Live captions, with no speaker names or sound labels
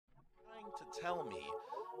to tell me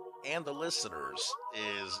and the listeners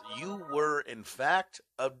is you were, in fact,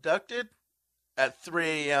 abducted at 3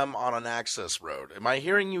 a.m. on an access road. Am I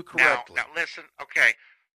hearing you Now, correctly? now listen, okay?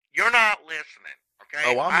 You're not listening,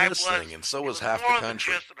 okay? Oh, I'm listening, and so It was was half the more than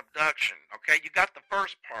country. just an abduction, okay? You got the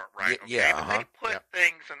first part right, okay? Yeah, But they put yeah.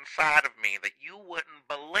 things inside of me that you wouldn't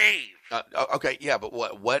believe. Okay, yeah, but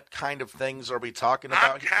what kind of things are we talking I'm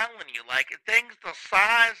about here? telling you, like things the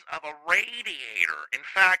size of a radiator. In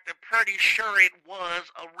fact, I'm pretty sure it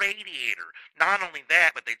was a radiator. Not only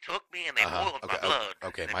that, but they took me and they boiled my Okay, blood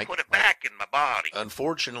okay, and they Mike. put it Mike. back in my body.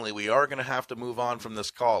 Unfortunately, we are going to have to move on from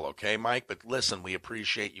this call, okay, Mike? But listen, we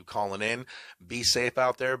appreciate you calling in. Be safe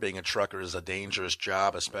out there. Being a trucker is a dangerous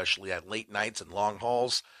job, especially at late nights and long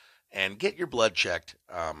hauls. And get your blood checked,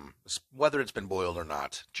 whether it's been boiled or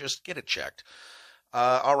not. Just get it checked.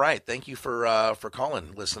 All right. Thank you for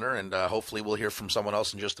calling, listener, and hopefully we'll hear from someone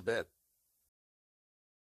else in just a bit.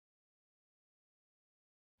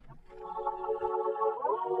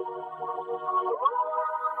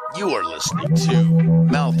 You are listening to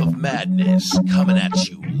Mouth of Madness, coming at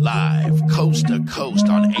you live, coast to coast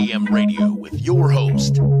on AM radio with your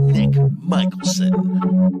host, Nick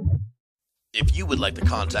Michelson. If you would like to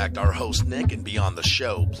contact our host, Nick, and be on the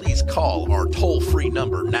show, please call our toll-free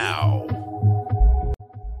number now.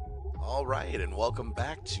 All right, and welcome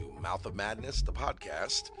back to Mouth of Madness, the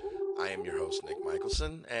podcast. I am your host, Nick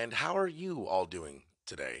Michelson, and how are you all doing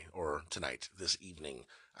today, or tonight, this evening,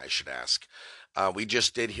 I should ask? We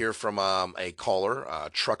just did hear from a caller.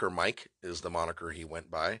 Trucker Mike is the moniker he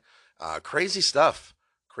went by. Crazy stuff.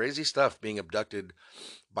 Crazy stuff being abducted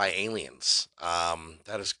by aliens.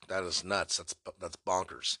 That is nuts. That's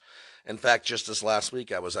bonkers. In fact, just this last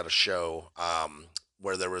week, I was at a show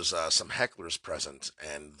where there was some hecklers present,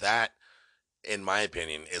 and that, in my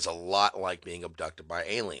opinion, is a lot like being abducted by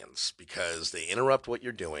aliens because they interrupt what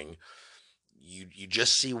you're doing. You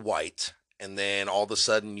just see white, and then all of a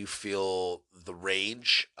sudden you feel the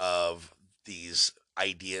rage of these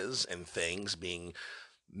ideas and things being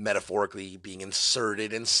metaphorically being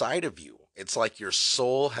inserted inside of you. It's like your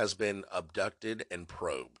soul has been abducted and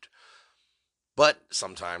probed. But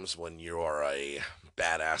sometimes when you are a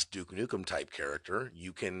badass Duke Nukem type character,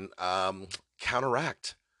 you can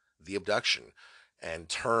counteract the abduction and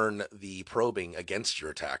turn the probing against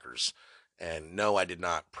your attackers. And no, I did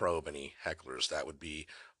not probe any hecklers. That would be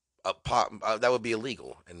that would be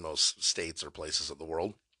illegal in most states or places of the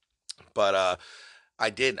world. But I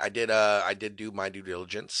did do my due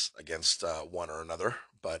diligence against one or another.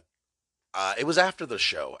 But it was after the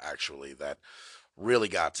show actually that really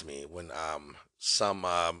got to me when some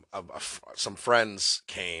friends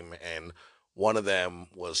came, and one of them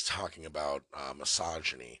was talking about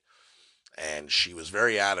misogyny, and she was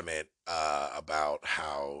very adamant about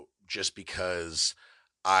how just because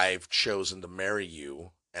I've chosen to marry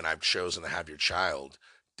you and I've chosen to have your child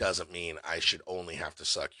doesn't mean I should only have to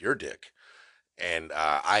suck your dick. And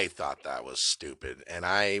I thought that was stupid, and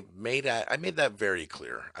I made that very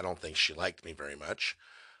clear. I don't think she liked me very much.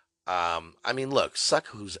 I mean, look, suck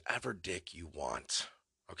whose ever dick you want.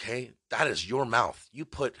 Okay, that is your mouth. You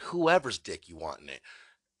put whoever's dick you want in it.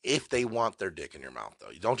 If they want their dick in your mouth, though,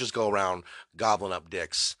 you don't just go around gobbling up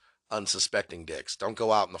dicks, unsuspecting dicks. Don't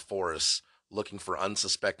go out in the forest looking for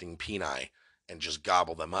unsuspecting peni and just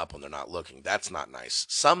gobble them up when they're not looking. That's not nice.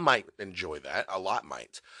 Some might enjoy that. A lot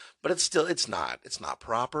might, but it's not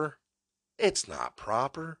proper. It's not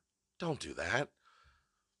proper. Don't do that.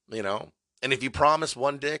 You know. And if you promise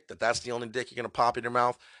one dick that that's the only dick you're gonna pop in your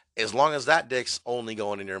mouth, as long as that dick's only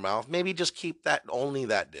going in your mouth, maybe just keep that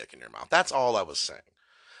dick in your mouth. That's all I was saying.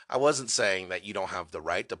 I wasn't saying that you don't have the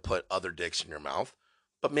right to put other dicks in your mouth,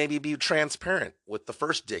 but maybe be transparent with the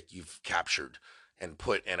first dick you've captured and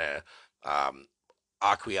put in a um,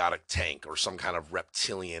 aquatic tank or some kind of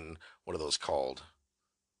reptilian. What are those called?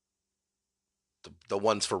 The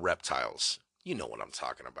ones for reptiles. You know what I'm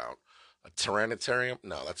talking about. A tyrannitarium?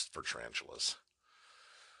 No, that's for tarantulas.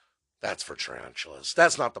 That's for tarantulas.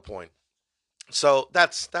 That's not the point. So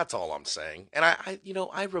that's all I'm saying. And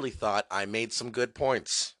I really thought I made some good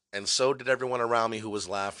points, and so did everyone around me who was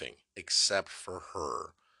laughing, except for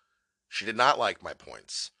her. She did not like my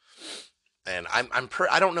points, and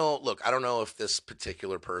I don't know. Look, I don't know if this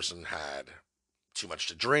particular person had too much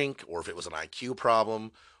to drink, or if it was an IQ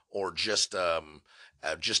problem, or just an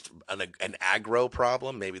aggro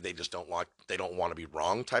problem. Maybe they don't want to be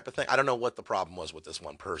wrong type of thing. I don't know what the problem was with this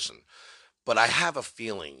one person, but I have a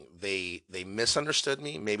feeling they misunderstood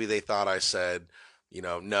me. Maybe they thought I said,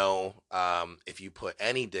 no, if you put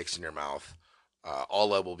any dicks in your mouth,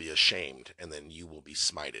 Allah will be ashamed, and then you will be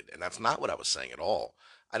smited. And that's not what I was saying at all.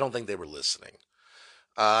 I don't think they were listening.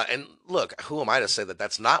 And look, who am I to say that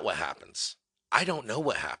that's not what happens? I don't know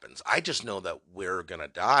what happens. I just know that we're going to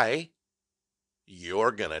die.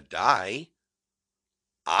 You're going to die.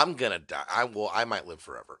 I'm going to die. I might live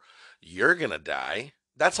forever. You're going to die.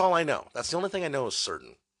 That's all I know. That's the only thing I know is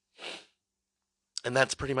certain. And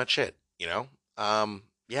that's pretty much it, you know?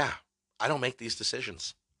 Yeah, I don't make these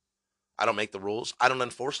decisions. I don't make the rules. I don't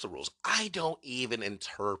enforce the rules. I don't even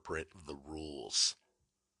interpret the rules.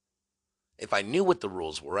 If I knew what the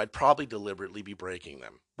rules were, I'd probably deliberately be breaking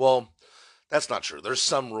them. Well, that's not true. There's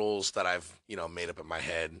some rules that I've, made up in my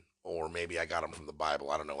head, or maybe I got them from the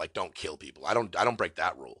Bible. I don't know, like don't kill people. I don't break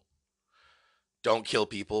that rule. Don't kill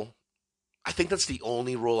people. I think that's the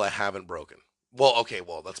only rule I haven't broken. Well, okay,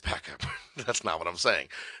 well, let's back up. That's not what I'm saying.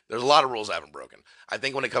 There's a lot of rules I haven't broken. I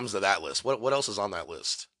think when it comes to that list, what else is on that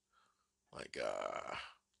list? Like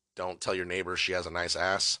don't tell your neighbor she has a nice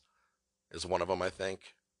ass is one of them, I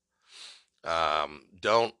think.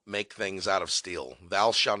 Don't make things out of steel.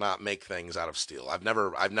 Thou shalt not make things out of steel. I've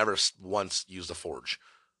never once used a forge,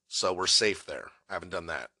 so we're safe there. I haven't done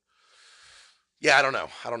that. Yeah, I don't know.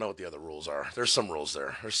 I don't know what the other rules are. There's some rules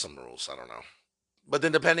there. There's some rules. I don't know. But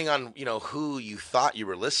then depending on who you thought you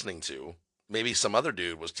were listening to, maybe some other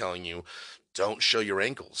dude was telling you, don't show your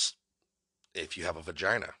ankles if you have a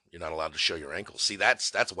vagina. You're not allowed to show your ankles. See,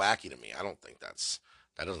 that's wacky to me. I don't think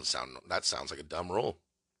that doesn't sound that sounds like a dumb rule.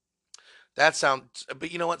 That sounds,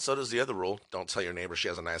 but you know what? So does the other rule. Don't tell your neighbor she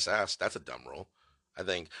has a nice ass. That's a dumb rule. I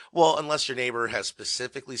think. Well, unless your neighbor has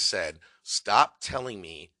specifically said, stop telling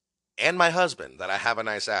me and my husband that I have a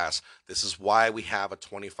nice ass. This is why we have a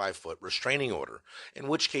 25-foot restraining order. In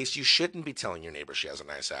which case, you shouldn't be telling your neighbor she has a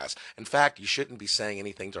nice ass. In fact, you shouldn't be saying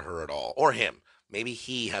anything to her at all. Or him. Maybe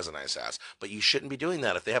he has a nice ass. But you shouldn't be doing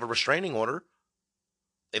that if they have a restraining order.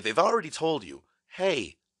 If they've already told you,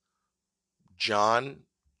 hey, John,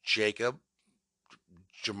 Jacob,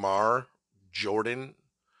 Jamar, Jordan,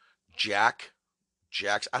 Jack,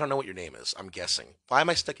 Jax. I don't know what your name is. I'm guessing. Why am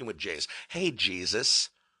I sticking with J's? Hey, Jesus.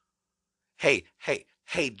 Hey,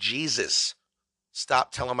 Jesus.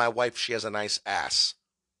 Stop telling my wife she has a nice ass,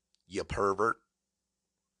 you pervert.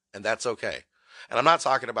 And that's okay. And I'm not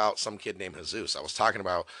talking about some kid named Jesus. I was talking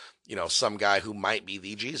about, some guy who might be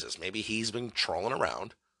the Jesus. Maybe he's been trolling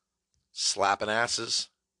around, slapping asses,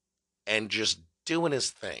 and just doing his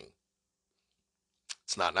thing.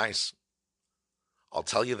 It's not nice. I'll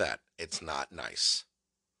tell you that. It's not nice.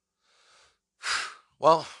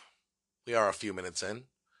 Well, we are a few minutes in,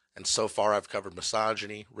 and so far I've covered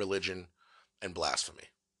misogyny, religion, and blasphemy.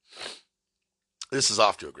 This is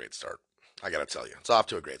off to a great start. I gotta tell you, it's off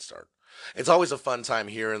to a great start. It's always a fun time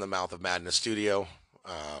here in the Mouth of Madness studio.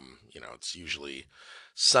 It's usually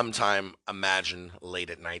sometime, imagine,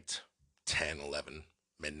 late at night, 10, 11,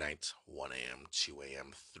 midnight, 1 a.m., 2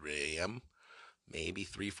 a.m., 3 a.m., maybe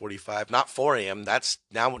 3:45, not 4 a.m. That's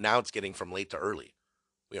now it's getting from late to early.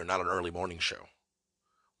 We are not an early morning show.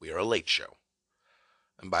 We are a late show.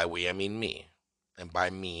 And by we, I mean me. And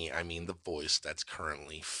by me, I mean the voice that's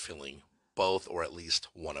currently filling both or at least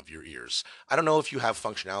one of your ears. I don't know if you have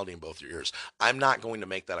functionality in both your ears. I'm not going to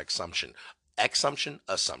make that assumption. Assumption.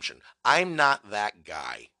 I'm not that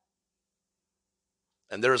guy.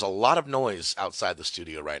 And there is a lot of noise outside the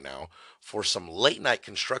studio right now for some late night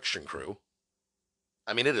construction crew.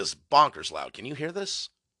 I mean, it is bonkers loud. Can you hear this?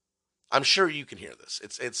 I'm sure you can hear this.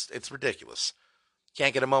 It's ridiculous.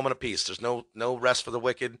 Can't get a moment of peace. There's no rest for the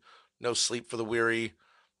wicked, no sleep for the weary,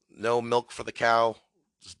 no milk for the cow.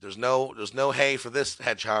 There's no hay for this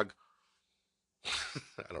hedgehog.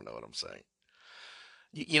 I don't know what I'm saying.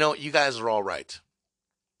 You guys are all right.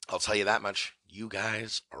 I'll tell you that much. You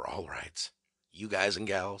guys are all right. You guys and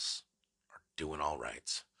gals are doing all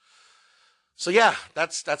right. So yeah,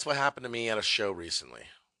 that's what happened to me at a show recently.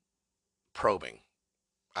 Probing.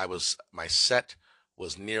 My set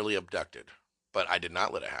was nearly abducted, but I did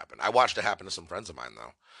not let it happen. I watched it happen to some friends of mine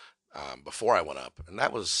though, before I went up, and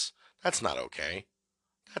that's not okay.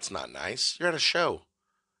 That's not nice. You're at a show,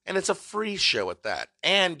 and it's a free show at that.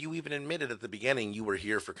 And you even admitted at the beginning you were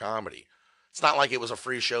here for comedy. It's not like it was a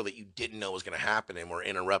free show that you didn't know was going to happen and were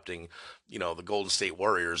interrupting, the Golden State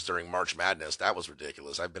Warriors during March Madness. That was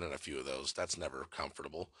ridiculous. I've been in a few of those. That's never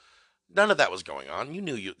comfortable. None of that was going on. You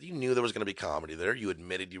knew there was going to be comedy there. You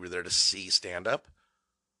admitted you were there to see stand up.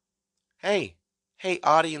 Hey, hey,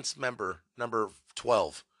 audience member number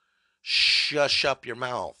 12, shush up your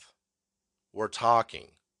mouth. We're talking.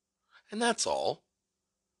 And that's all.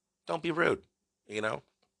 Don't be rude, you know?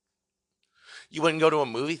 You wouldn't go to a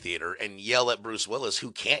movie theater and yell at Bruce Willis,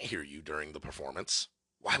 who can't hear you during the performance.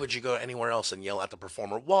 Why would you go anywhere else and yell at the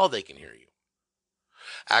performer while they can hear you?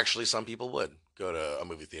 Actually, some people would. go to a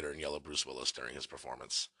movie theater and yell at Bruce Willis during his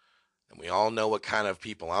performance. And we all know what kind of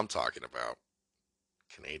people I'm talking about.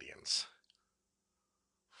 Canadians.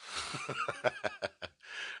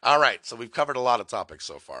 All right, so we've covered a lot of topics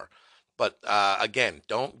so far. But again,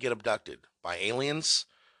 don't get abducted by aliens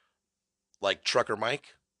like Trucker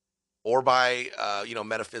Mike, or by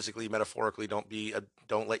metaphysically, metaphorically.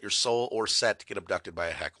 Don't let your soul or set get abducted by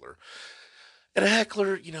a heckler. And a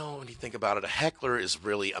heckler, when you think about it, a heckler is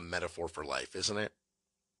really a metaphor for life, isn't it?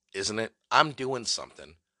 Isn't it? I'm doing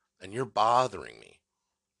something, and you're bothering me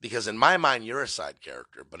because in my mind you're a side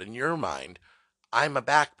character, but in your mind I'm a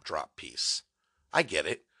backdrop piece. I get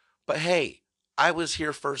it. But hey, I was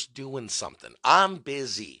here first doing something. I'm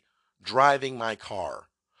busy driving my car.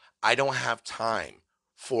 I don't have time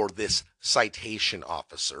for this citation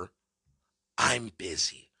officer. I'm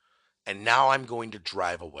busy. And now I'm going to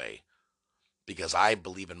drive away because I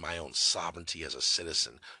believe in my own sovereignty as a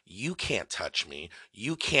citizen. You can't touch me.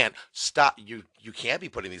 You can't stop. You can't be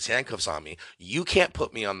putting these handcuffs on me. You can't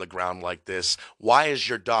put me on the ground like this. Why is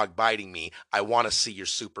your dog biting me? I want to see your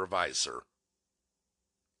supervisor.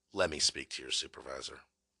 Let me speak to your supervisor.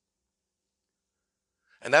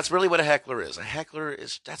 And that's really what a heckler is. A heckler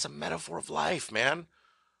that's a metaphor of life, man.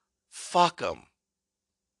 Fuck them.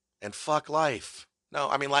 And fuck life. No,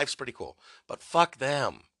 I mean, life's pretty cool. But fuck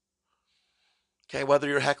them. Okay, whether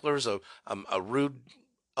your heckler's a rude,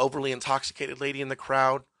 overly intoxicated lady in the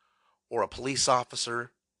crowd, or a police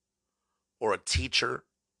officer, or a teacher,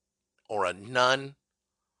 or a nun,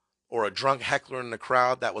 or a drunk heckler in the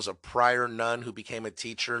crowd that was a prior nun who became a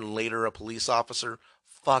teacher and later a police officer,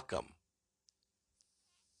 fuck them.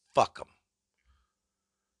 Fuck them.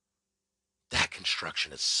 That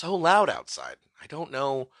construction is so loud outside. I don't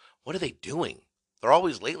know. What are they doing? They're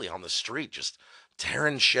always lately on the street just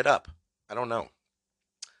tearing shit up. I don't know.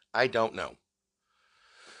 I don't know.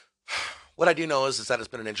 What I do know is that it's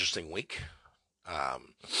been an interesting week.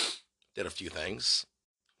 Um, did a few things.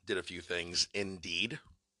 Did a few things indeed.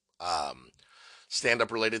 Um, Stand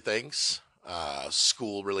up related things.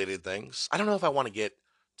 School related things. I don't know if I want to get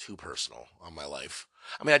too personal on my life.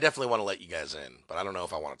 I mean, I definitely want to let you guys in, but I don't know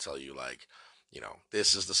if I want to tell you, like,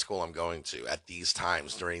 this is the school I'm going to at these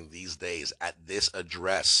times, during these days, at this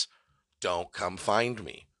address. Don't come find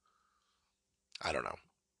me. I don't know.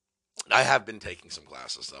 I have been taking some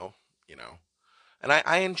classes, though, and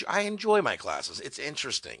I enjoy my classes. It's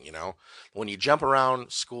interesting, when you jump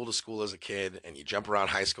around school to school as a kid and you jump around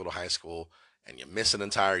high school to high school and you miss an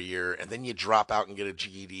entire year and then you drop out and get a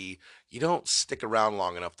GED, you don't stick around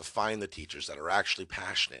long enough to find the teachers that are actually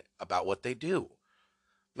passionate about what they do.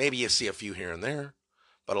 Maybe you see a few here and there,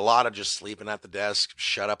 but a lot of just sleeping at the desk,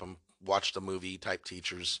 shut up and watch the movie type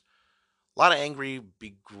teachers. A lot of angry,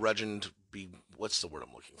 begrudging, what's the word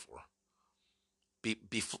I'm looking for?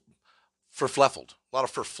 Be Furfluffled. A lot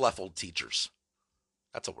of furfluffled teachers.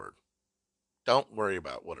 That's a word. Don't worry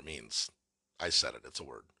about what it means. I said it. It's a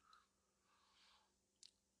word.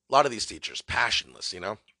 A lot of these teachers, passionless.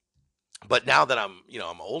 But now that I'm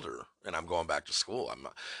older and I'm going back to school,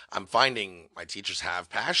 I'm finding my teachers have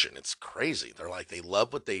passion. It's crazy. They're like, they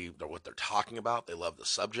love what they're talking about. They love the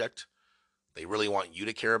subject. They really want you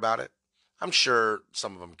to care about it. I'm sure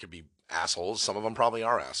some of them could be assholes. Some of them probably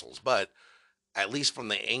are assholes. But at least from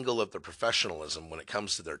the angle of their professionalism when it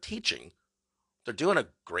comes to their teaching, they're doing a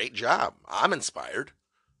great job. I'm inspired,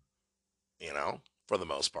 for the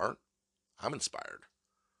most part. I'm inspired.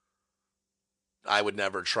 I would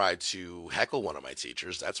never try to heckle one of my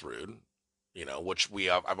teachers. That's rude, which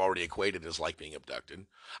I've already equated as like being abducted.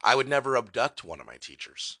 I would never abduct one of my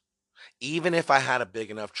teachers. Even if I had a big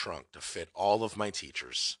enough trunk to fit all of my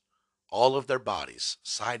teachers, all of their bodies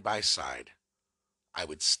side by side, I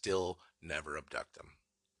would still never abduct them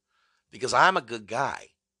because I'm a good guy.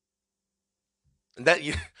 And that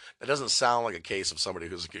doesn't sound like a case of somebody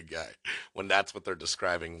who's a good guy when that's what they're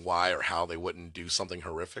describing why or how they wouldn't do something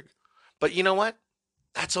horrific. But you know what?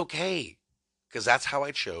 That's okay because that's how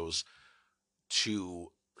I chose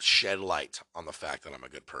to shed light on the fact that I'm a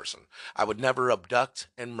good person. I would never abduct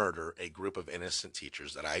and murder a group of innocent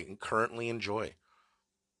teachers that I currently enjoy.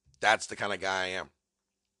 That's the kind of guy I am.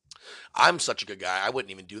 I'm such a good guy, I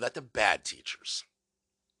wouldn't even do that to bad teachers.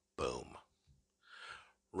 Boom.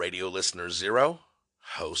 Radio listener 0,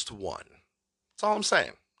 host 1. That's all I'm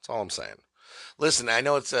saying. That's all I'm saying. Listen, I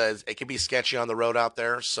know it can be sketchy on the road out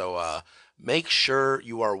there, so make sure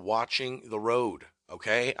you are watching the road.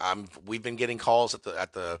 Okay, we've been getting calls at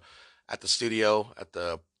the studio, at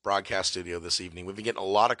the broadcast studio this evening. We've been getting a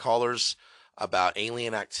lot of callers about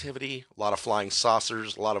alien activity, a lot of flying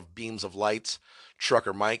saucers, a lot of beams of light.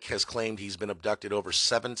 Trucker Mike has claimed he's been abducted over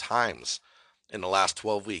 7 times in the last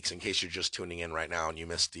 12 weeks, in case you're just tuning in right now and you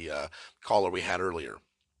missed the caller we had earlier.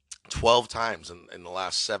 12 times in the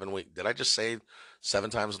last 7 weeks. Did I just say 7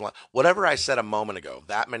 times? Whatever I said a moment ago,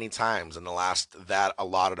 that many times in the last, that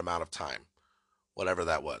allotted amount of time, whatever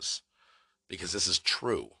that was. Because this is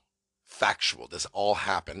true, factual. This all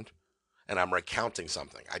happened, and I'm recounting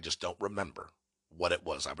something. I just don't remember what it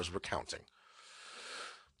was I was recounting.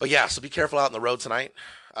 But yeah, so be careful out on the road tonight.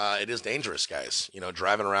 It is dangerous, guys.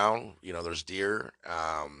 Driving around. There's deer,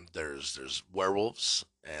 there's werewolves,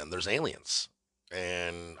 and there's aliens.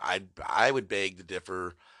 And I would beg to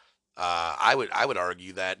differ. I would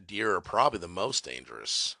argue that deer are probably the most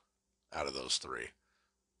dangerous out of those three.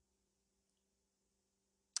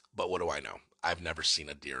 But what do I know? I've never seen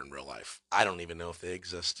a deer in real life. I don't even know if they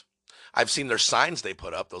exist. I've seen their signs they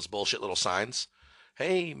put up, those bullshit little signs.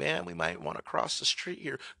 Hey, man, we might want to cross the street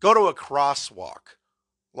here. Go to a crosswalk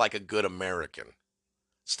like a good American.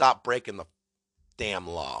 Stop breaking the damn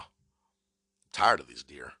law. I'm tired of these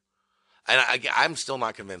deer. And I'm still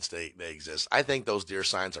not convinced they exist. I think those deer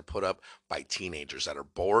signs are put up by teenagers that are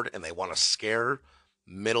bored and they want to scare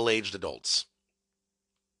middle-aged adults.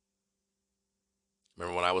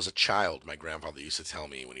 Remember when I was a child, my grandfather used to tell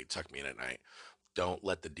me when he tucked me in at night, don't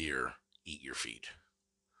let the deer eat your feet.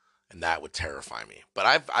 And that would terrify me.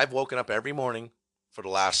 But I've woken up every morning for the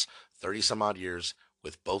last 30 some odd years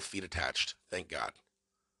with both feet attached. Thank God.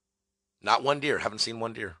 Not one deer. Haven't seen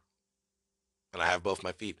one deer. And I have both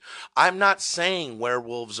my feet. I'm not saying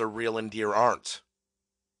werewolves are real and deer aren't.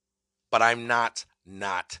 But I'm not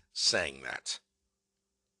saying that.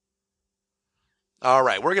 All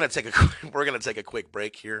right, we're gonna take a quick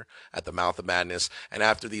break here at the Mouth of Madness, and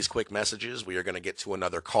after these quick messages, we are gonna get to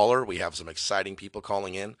another caller. We have some exciting people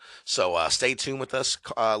calling in, so stay tuned with us,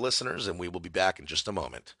 listeners, and we will be back in just a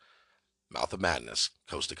moment. Mouth of Madness,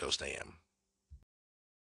 Coast to Coast AM.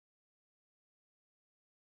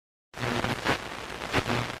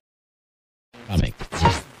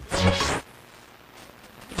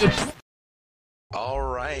 All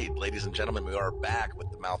right, ladies and gentlemen, we are back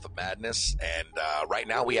with the Mouth of Madness, and right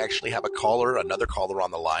now we actually have another caller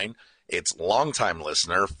on the line. It's longtime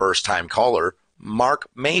listener, first-time caller, Mark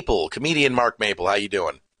Maple, comedian Mark Maple. How you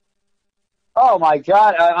doing? Oh my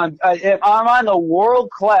God, I'm on the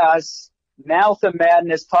world-class Mouth of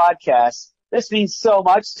Madness podcast. This means so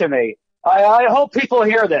much to me. I hope people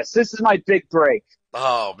hear this. This is my big break.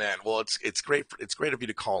 Oh man, well it's great. It's great of you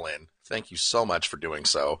to call in. Thank you so much for doing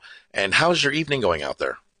so. And how's your evening going out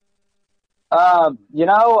there? I'm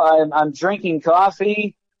drinking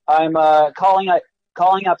coffee. I'm calling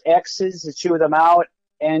up exes to chew them out,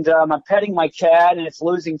 and I'm petting my cat, and it's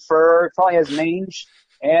losing fur. It probably has mange,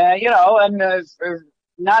 and I'm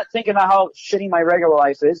not thinking about how shitty my regular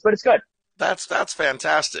life is, but it's good. That's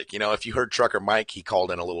fantastic. If you heard Trucker Mike, he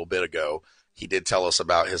called in a little bit ago. He did tell us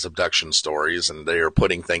about his abduction stories, and they are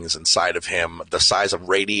putting things inside of him the size of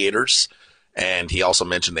radiators. And he also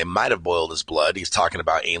mentioned they might have boiled his blood. He's talking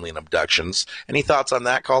about alien abductions. Any thoughts on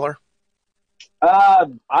that, caller?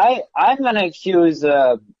 I'm gonna accuse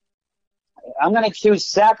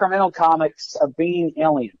Sacramento comics of being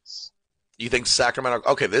aliens. You think Sacramento?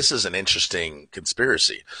 Okay, this is an interesting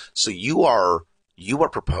conspiracy. So you are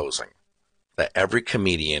proposing that every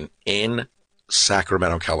comedian in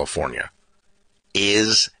Sacramento, California,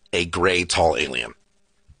 is a gray tall alien.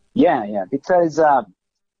 Yeah, because I've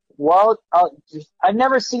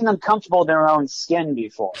never seen them comfortable in their own skin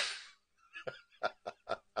before.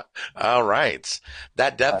 All right.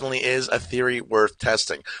 That definitely is a theory worth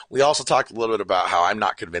testing. We also talked a little bit about how I'm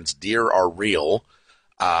not convinced deer are real.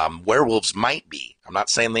 Werewolves might be. I'm not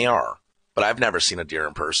saying they are, but I've never seen a deer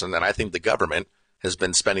in person, and I think the government has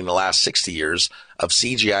been spending the last 60 years of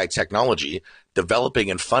CGI technology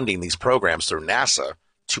developing and funding these programs through NASA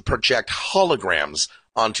to project holograms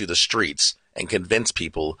onto the streets and convince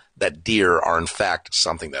people that deer are in fact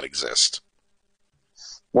something that exists.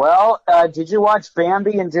 Well, did you watch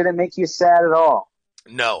Bambi, and did it make you sad at all?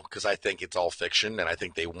 No, because I think it's all fiction, and I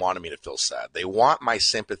think they wanted me to feel sad. They want my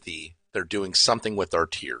sympathy. They're doing something with our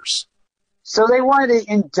tears. So they wanted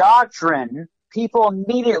to indoctrinate people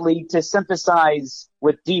immediately to sympathize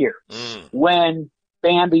with deer when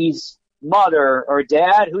Bambi's mother or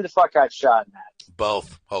dad, who the fuck got shot in that?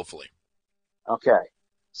 Both, hopefully. Okay.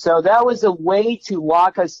 So that was a way to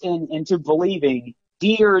lock us into believing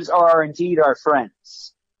deers are indeed our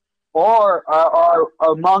friends or are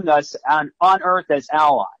among us on Earth as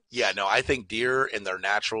allies. Yeah, no, I think deer in their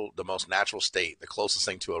the most natural state, the closest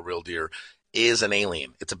thing to a real deer, is an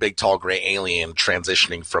alien. It's a big, tall, gray alien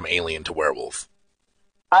transitioning from alien to werewolf.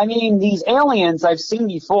 I mean, these aliens I've seen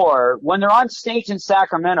before, when they're on stage in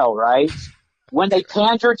Sacramento, right? When they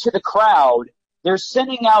pander to the crowd, they're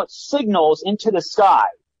sending out signals into the sky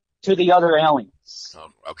to the other aliens.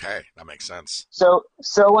 Oh, okay, that makes sense. So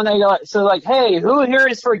when they go, so like, hey, who here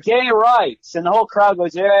is for gay rights? And the whole crowd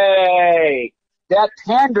goes, yay! That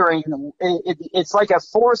pandering, it's like a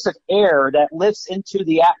force of air that lifts into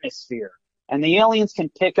the atmosphere, and the aliens can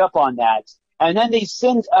pick up on that, and then they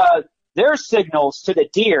send their signals to the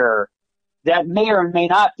deer that may or may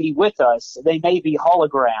not be with us. They may be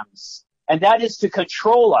holograms, and that is to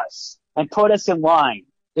control us and put us in line,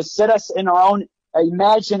 to set us in our own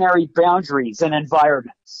imaginary boundaries and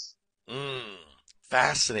environments.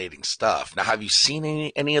 Fascinating stuff. Now, have you seen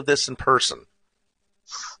any of this in person?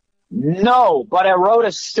 No, but I wrote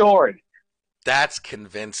a story. That's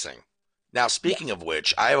convincing. Now, speaking of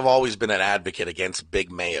which, I have always been an advocate against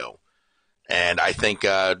Big Mayo. And I think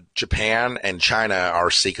Japan and China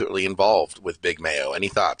are secretly involved with Big Mayo. Any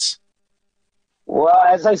thoughts? Well,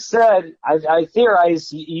 as I said, I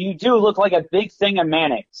theorize you do look like a big thing of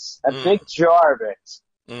mayonnaise, a big jar of it.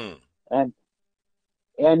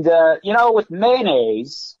 And with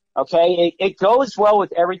mayonnaise, okay, it goes well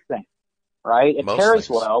with everything, right? It Most pairs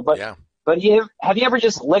things. well, but Yeah. but have you ever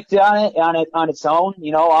just licked on its own,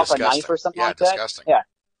 off Disgusting. a knife or something like disgusting. that? Yeah,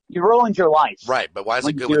 you ruined your life. Right, but why is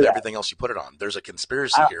it good with everything else you put it on? There's a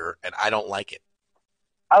conspiracy here, and I don't like it.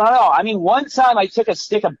 I don't know. I mean, one time I took a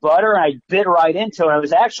stick of butter and I bit right into it, and it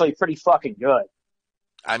was actually pretty fucking good.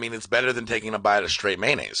 I mean, it's better than taking a bite of straight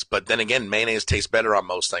mayonnaise. But then again, mayonnaise tastes better on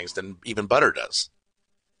most things than even butter does.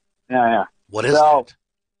 Yeah. What is it?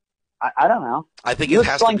 I don't know. I think it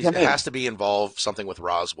has to be involved something with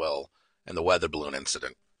Roswell and the weather balloon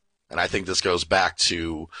incident. And I think this goes back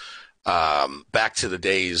to the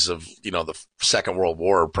days of, the Second World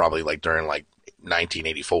War, probably like during like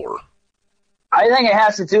 1984. I think it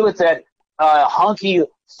has to do with that hunky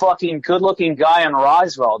fucking good-looking guy on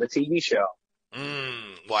Roswell, the TV show.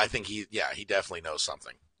 Well, I think he definitely knows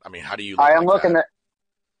something. I mean, how do you? I'm looking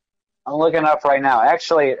up right now.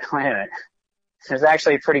 Actually, wait a minute. There's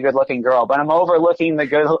actually a pretty good-looking girl, but I'm overlooking the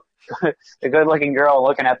good-looking girl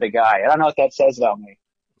looking at the guy. I don't know what that says about me.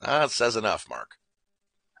 It says enough, Mark.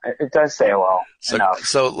 It does say enough.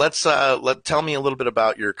 So let's tell me a little bit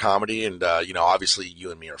about your comedy, and obviously you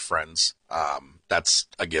and me are friends. That's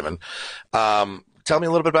a given. Tell me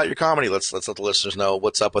a little bit about your comedy. Let's let the listeners know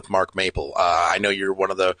what's up with Mark Maple. I know you're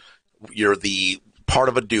you're the part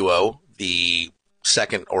of a duo, the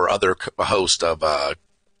second or other host of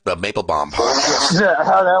the Maple Bomb podcast.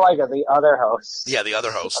 They're like the other hosts. Yeah, the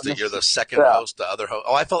other host. You're the second host, the other host.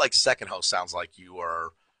 Oh, I felt like second host sounds like you are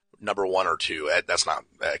number one or two.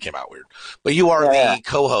 That came out weird. But you are the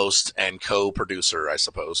co-host and co-producer, I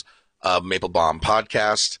suppose, of Maple Bomb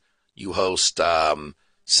podcast. You host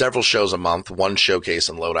several shows a month, one showcase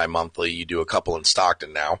in Lodi monthly. You do a couple in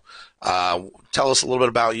Stockton now. Tell us a little bit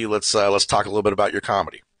about you. Let's talk a little bit about your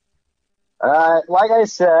comedy. Like I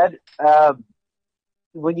said,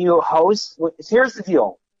 when you host, here's the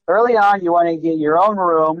deal. Early on, you want to get your own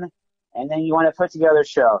room, and then you want to put together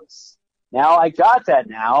shows. Now I got that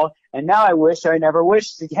now, and now I wish I never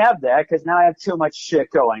wished to have that, because now I have too much shit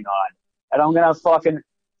going on. And I'm going to fucking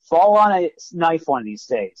fall on a knife one of these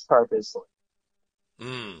days, purposely.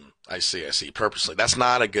 I see. Purposely. That's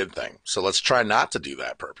not a good thing. So let's try not to do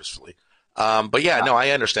that purposefully. But yeah, no,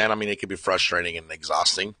 I understand. I mean, it can be frustrating and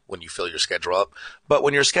exhausting when you fill your schedule up. But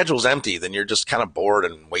when your schedule's empty, then you're just kind of bored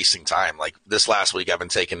and wasting time. Like this last week, I've been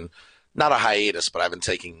taking, not a hiatus, but I've been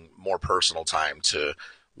taking more personal time to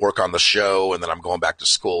work on the show, and then I'm going back to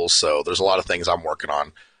school. So there's a lot of things I'm working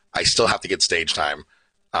on. I still have to get stage time.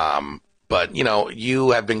 But,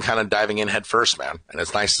 you have been kind of diving in head first, man, and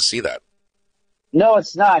it's nice to see that. No,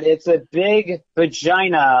 it's not. It's a big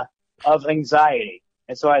vagina of anxiety.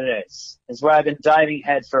 That's what it is. It's what I've been diving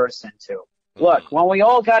head first into. Look, when we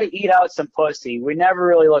all got to eat out some pussy, we never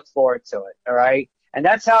really look forward to it, all right? And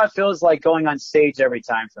that's how it feels like going on stage every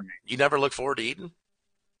time for me. You never look forward to eating?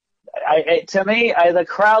 To me, the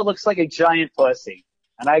crowd looks like a giant pussy.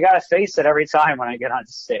 And I got to face it every time when I get on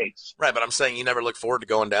stage. Right, but I'm saying you never look forward to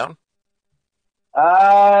going down?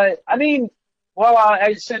 I mean... Well,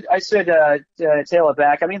 I should tail it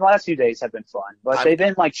back. I mean, the last few days have been fun, but they've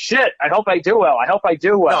been like, shit, I hope I do well.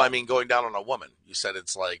 No, I mean, going down on a woman. You said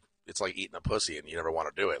it's like eating a pussy and you never want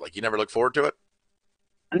to do it. Like, you never look forward to it?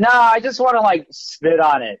 No, I just want to, like, spit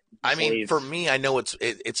on it. I mean, for me, I know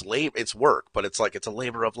it's work, but it's a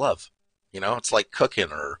labor of love. It's like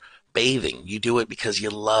cooking or bathing. You do it because you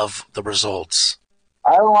love the results.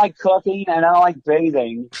 I don't like cooking and I don't like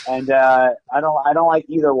bathing, and I don't like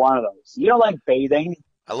either one of those. You don't like bathing?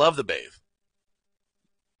 I love to bathe.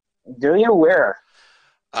 Do you? Where?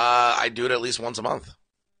 I do it at least once a month.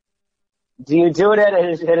 Do you do it at a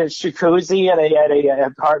jacuzzi at a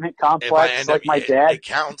apartment If I complex end up, like my dad, it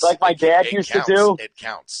counts. like my dad It used to counts. do? It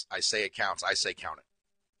counts. I say it counts. I say count it.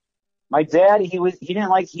 My dad, he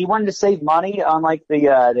wanted to save money on like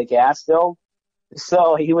the gas bill,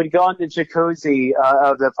 so he would go in the jacuzzi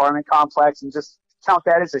of the apartment complex and just count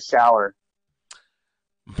that as a shower.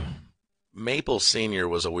 Maple Senior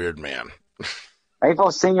was a weird man.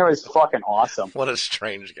 Maple Senior is fucking awesome. What a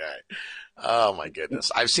strange guy. Oh my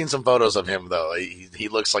goodness. I've seen some photos of him though. He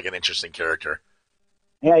looks like an interesting character.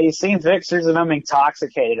 Yeah, you've seen pictures of him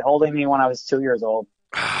intoxicated, holding me when I was 2 years old.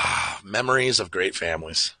 Memories of great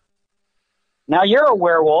families. Now you're a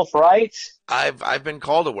werewolf, right? I've been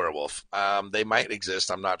called a werewolf. They might exist.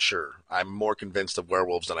 I'm not sure. I'm more convinced of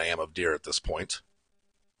werewolves than I am of deer at this point.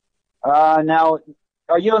 Now,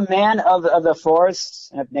 are you a man of the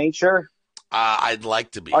forest of nature? I'd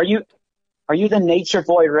like to be. Are you the nature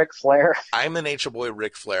boy Ric Flair? I'm the nature boy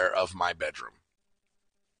Ric Flair of my bedroom.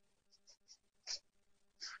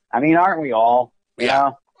 I mean, aren't we all? You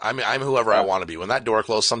know? I'm whoever I want to be. When that door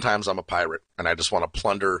closed, sometimes I'm a pirate and I just want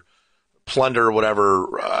to plunder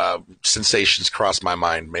whatever sensations cross my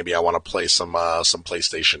mind. Maybe I want to play some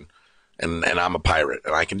PlayStation, and I'm a pirate,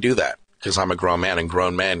 and I can do that because I'm a grown man, and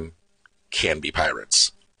grown men can be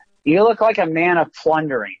pirates. You look like a man of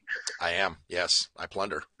plundering. I am. Yes, I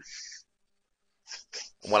plunder.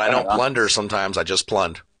 When I don't plunder, sometimes I just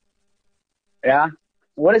plund. Yeah?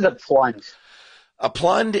 What is a plund? A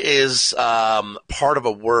plund is part of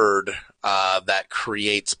a word that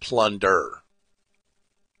creates plunder.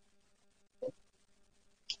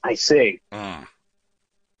 I see. Mm.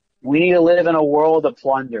 We need to live in a world of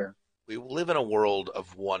plunder. We live in a world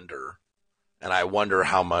of wonder, and I wonder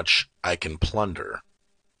how much I can plunder.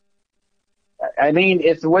 I mean,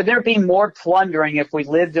 would there be more plundering if we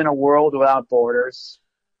lived in a world without borders?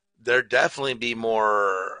 There'd definitely be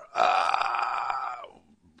more.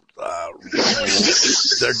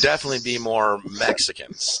 There'd definitely be more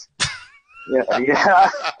Mexicans. Yeah.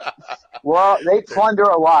 Well, they plunder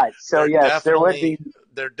a lot, so yes, there would be.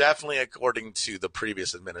 There definitely, according to the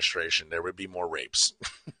previous administration, there would be more rapes.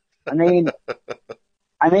 I mean,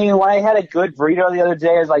 when I had a good burrito the other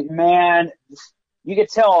day, I was like, man, you could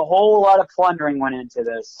tell a whole lot of plundering went into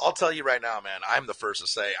this. I'll tell you right now, man, I'm the first to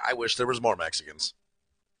say I wish there was more Mexicans.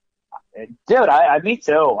 Dude, me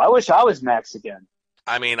too. I wish I was Mexican.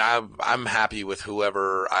 I mean, I'm happy with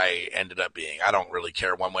whoever I ended up being. I don't really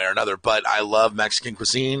care one way or another, but I love Mexican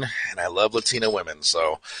cuisine and I love Latina women.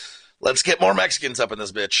 So let's get more Mexicans up in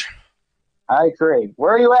this bitch. I agree.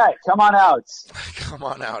 Where are you at? Come on out. Come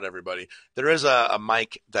on out, everybody. There is a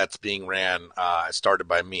mic that's being ran, started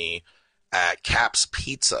by me, at Cap's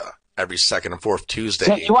Pizza every second and fourth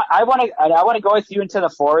Tuesday. I want to go with you into the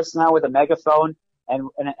forest now with a megaphone and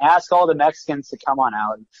ask all the Mexicans to come on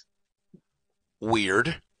out.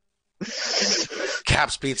 Weird.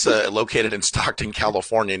 Cap's Pizza, located in Stockton,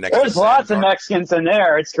 California. There's lots of Mexicans in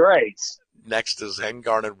there. It's great. Next to Zen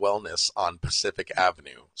Garden Wellness on Pacific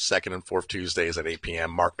Avenue. Second and fourth Tuesdays at 8 p.m.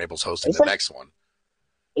 Mark Maples hosting the next one.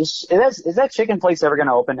 Is that chicken place ever going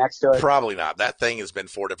to open next to it? Probably not. That thing has been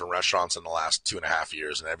 4 different restaurants in the last 2.5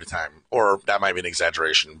 years, and every time, or that might be an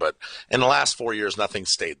exaggeration, but in the last 4 years, nothing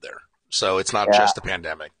stayed there. So it's not just the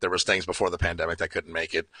pandemic. There was things before the pandemic that couldn't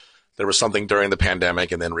make it. There was something during the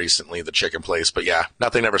pandemic, and then recently the chicken place. But yeah,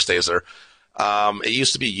 nothing ever stays there. It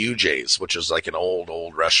used to be UJ's, which is like an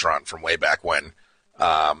old restaurant from way back when.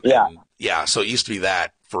 Yeah, so it used to be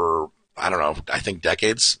that for, I don't know, I think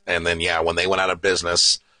decades. And then, yeah, when they went out of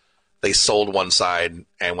business, they sold one side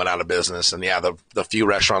and went out of business. And yeah, the few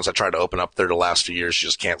restaurants that tried to open up there the last few years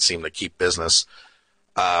just can't seem to keep business.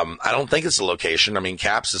 I don't think it's the location. I mean,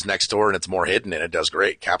 Caps is next door and it's more hidden and it does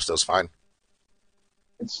great. Caps does fine.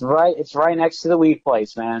 It's right next to the weed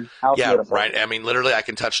place, man. How beautiful. Right. I mean, literally, I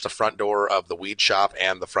can touch the front door of the weed shop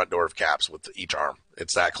and the front door of Caps with each arm.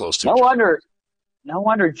 It's that close to each other. No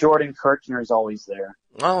wonder Jordan Kirchner's always there.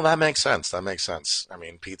 Well, that makes sense. I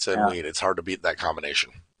mean, pizza and weed, it's hard to beat that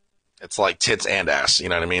combination. It's like tits and ass, you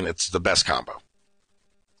know what I mean? It's the best combo.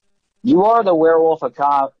 You are the werewolf of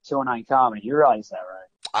 209 Comedy. You realize that, right?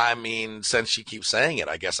 I mean, since you keep saying it,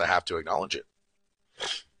 I guess I have to acknowledge it.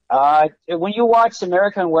 When you watched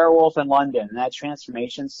American Werewolf in London, that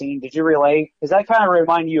transformation scene, did you relate? Because that kind of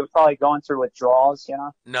reminded you of probably going through withdrawals, you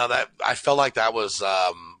know? No, I felt like that was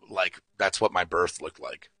that's what my birth looked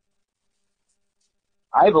like.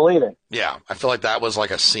 I believe it. Yeah, I feel like that was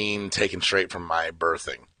like a scene taken straight from my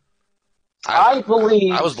birthing. I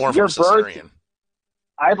believe I was born from cesarean.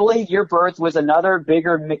 I believe your birth was another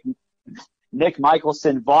bigger Nick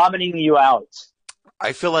Michelson vomiting you out.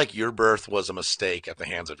 I feel like your birth was a mistake at the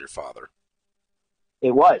hands of your father.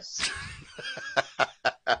 It was.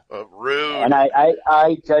 Rude. And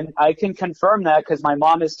I can confirm that because my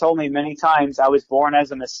mom has told me many times I was born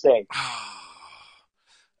as a mistake.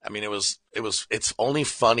 I mean, it's only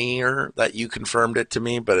funnier that you confirmed it to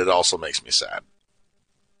me, but it also makes me sad.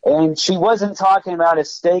 And she wasn't talking about a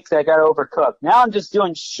steak that got overcooked. Now I'm just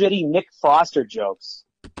doing shitty Nick Foster jokes.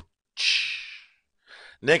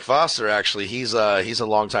 Nick Foster, actually, he's a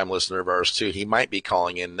longtime listener of ours too. He might be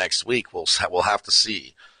calling in next week. We'll have to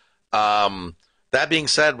see. That being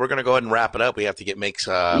said, we're gonna go ahead and wrap it up. We have to make.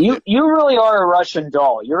 You really are a Russian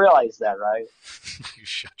doll. You realize that, right? You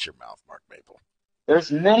shut your mouth, Mark Maple.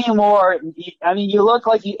 There's many more. I mean, you look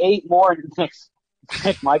like you ate more than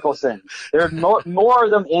Nick Michelson. There's more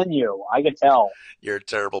of them in you. I can tell. You're a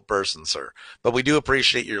terrible person, sir. But we do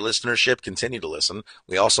appreciate your listenership. Continue to listen.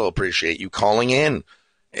 We also appreciate you calling in.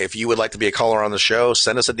 If you would like to be a caller on the show,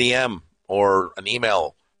 send us a DM or an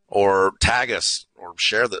email or tag us or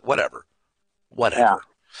share that, whatever.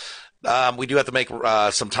 We do have to make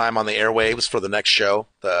some time on the airwaves for the next show.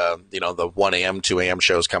 The 1 a.m., 2 a.m.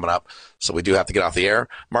 shows coming up. So we do have to get off the air.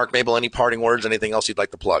 Mark Mabel, any parting words, anything else you'd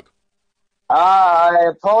like to plug? I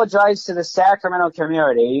apologize to the Sacramento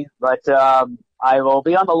community, but I will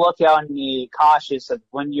be on the lookout and be cautious of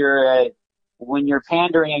when you're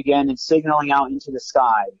pandering again and signaling out into the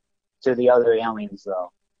sky to the other aliens,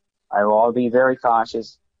 though. I will be very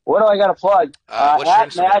cautious. What do I got to plug?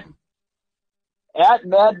 At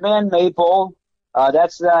Madman Maple.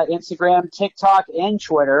 That's Instagram, TikTok, and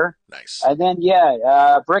Twitter. Nice. And then,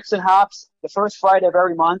 Bricks and Hops, the first Friday of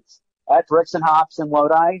every month at Bricks and Hops in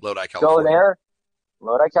Lodi. Lodi, California. Go there.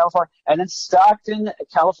 Lodi, California. And then Stockton,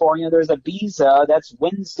 California, there's a Ibiza. That's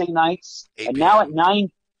Wednesday nights. And now at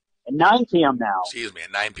 9 p.m. now. Excuse me,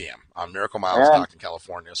 at 9 p.m. on Miracle Mile, Stockton,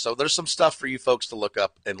 California. So there's some stuff for you folks to look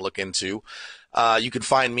up and look into. You can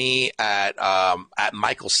find me at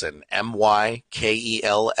Michelson, MYKELSEN,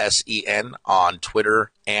 on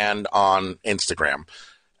Twitter and on Instagram.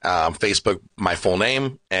 Facebook, my full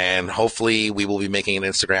name, and hopefully we will be making an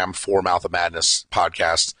Instagram for Mouth of Madness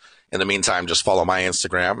podcast. In the meantime, just follow my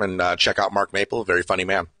Instagram and check out Mark Maple, very funny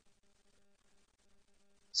man.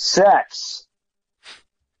 Sex.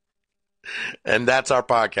 And that's our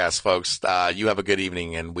podcast, folks. You have a good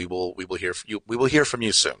evening, and we will hear from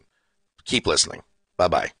you soon. Keep listening.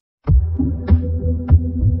 Bye-bye.